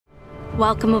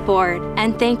Welcome aboard,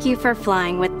 and thank you for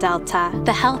flying with Delta.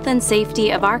 The health and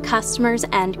safety of our customers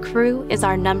and crew is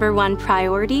our #1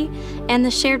 priority and the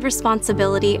shared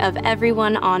responsibility of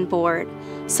everyone on board.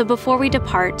 So before we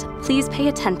depart, please pay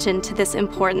attention to this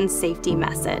important safety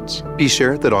message. Be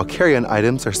sure that all carry-on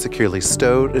items are securely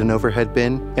stowed in an overhead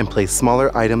bin and place smaller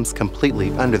items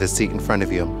completely under the seat in front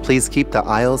of you. Please keep the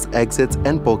aisles, exits,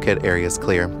 and bulkhead areas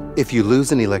clear. If you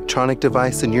lose an electronic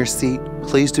device in your seat,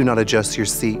 please do not adjust your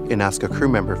seat and ask a crew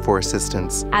member for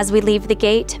assistance. As we leave the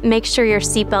gate, make sure your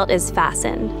seatbelt is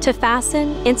fastened. To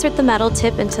fasten, insert the metal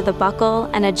tip into the buckle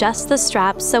and adjust the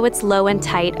strap so it's low and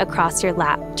tight across your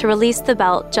lap. To release the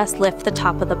belt, just lift the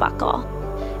top of the buckle.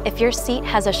 If your seat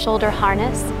has a shoulder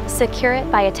harness, secure it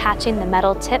by attaching the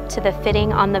metal tip to the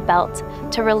fitting on the belt.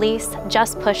 To release,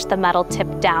 just push the metal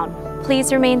tip down.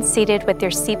 Please remain seated with your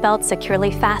seatbelt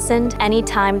securely fastened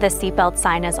anytime the seatbelt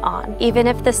sign is on. Even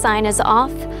if the sign is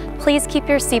off, please keep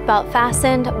your seatbelt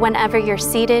fastened whenever you're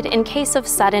seated in case of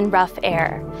sudden rough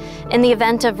air. In the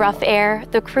event of rough air,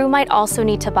 the crew might also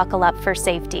need to buckle up for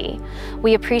safety.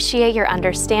 We appreciate your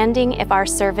understanding if our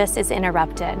service is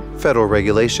interrupted. Federal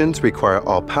regulations require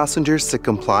all passengers to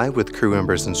comply with crew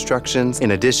members' instructions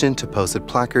in addition to posted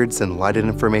placards and lighted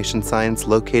information signs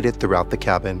located throughout the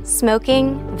cabin.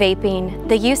 Smoking, vaping,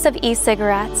 the use of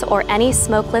e-cigarettes or any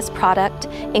smokeless product,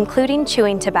 including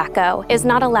chewing tobacco, is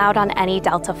not allowed on any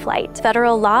Delta flight.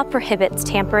 Federal law prohibits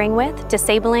tampering with,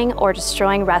 disabling, or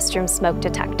destroying restroom smoke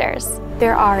detectors.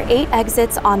 There are 8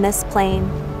 exits on this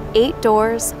plane, 8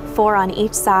 doors, 4 on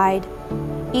each side.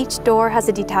 Each door has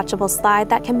a detachable slide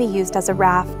that can be used as a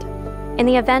raft. In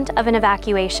the event of an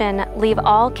evacuation, leave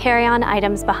all carry-on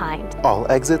items behind. All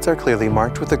exits are clearly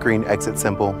marked with a green exit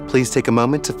symbol. Please take a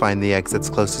moment to find the exits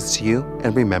closest to you,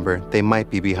 and remember, they might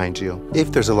be behind you.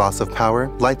 If there's a loss of power,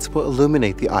 lights will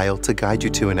illuminate the aisle to guide you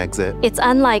to an exit. It's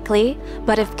unlikely,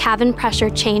 but if cabin pressure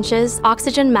changes,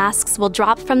 oxygen masks will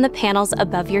drop from the panels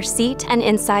above your seat and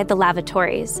inside the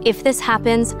lavatories. If this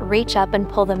happens, reach up and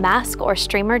pull the mask or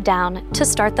streamer down to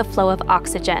start the flow of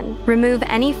oxygen. Remove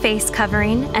any face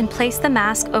covering and place the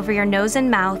mask over your nose and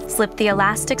mouth, slip the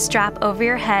elastic strap over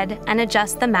your head, and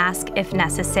adjust the mask if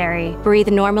necessary. Breathe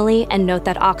normally and note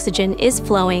that oxygen is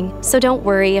flowing, so don't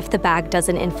worry if the bag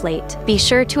doesn't inflate. Be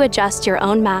sure to adjust your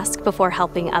own mask before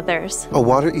helping others. A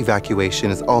water evacuation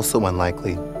is also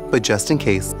unlikely, but just in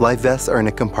case, life vests are in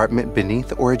a compartment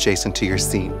beneath or adjacent to your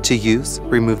seat. To use,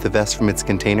 remove the vest from its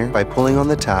container by pulling on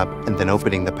the tab and then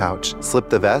opening the pouch. Slip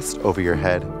the vest over your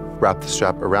head. Wrap the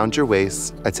strap around your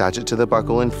waist, attach it to the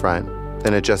buckle in front,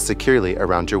 then adjust securely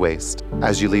around your waist.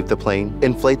 As you leave the plane,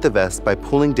 inflate the vest by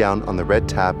pulling down on the red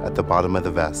tab at the bottom of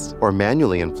the vest, or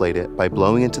manually inflate it by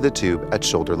blowing into the tube at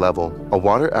shoulder level. A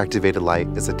water-activated light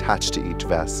is attached to each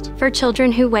vest. For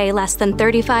children who weigh less than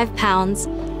 35 pounds,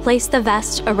 place the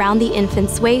vest around the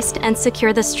infant's waist and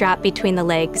secure the strap between the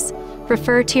legs.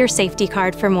 Refer to your safety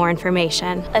card for more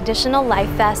information. Additional life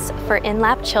vests for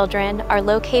in-lap children are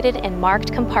located in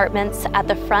marked compartments at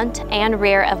the front and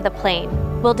rear of the plane.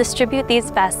 We'll distribute these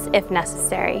vests if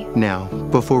necessary. Now,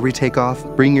 before we take off,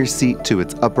 bring your seat to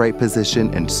its upright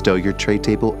position and stow your tray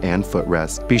table and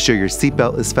footrest. Be sure your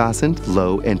seatbelt is fastened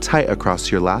low and tight across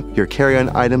your lap. Your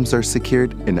carry-on items are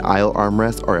secured and aisle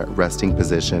armrests are at resting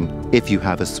position. If you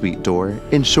have a suite door,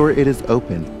 ensure it is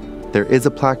open. There is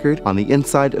a placard on the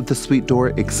inside of the suite door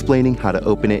explaining how to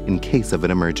open it in case of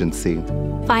an emergency.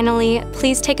 Finally,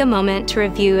 please take a moment to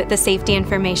review the safety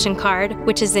information card,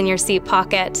 which is in your seat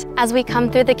pocket. As we come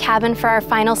through the cabin for our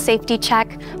final safety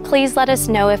check, please let us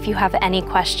know if you have any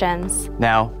questions.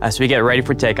 Now, as we get ready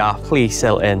for takeoff, please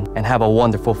settle in and have a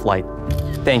wonderful flight.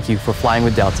 Thank you for flying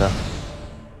with Delta.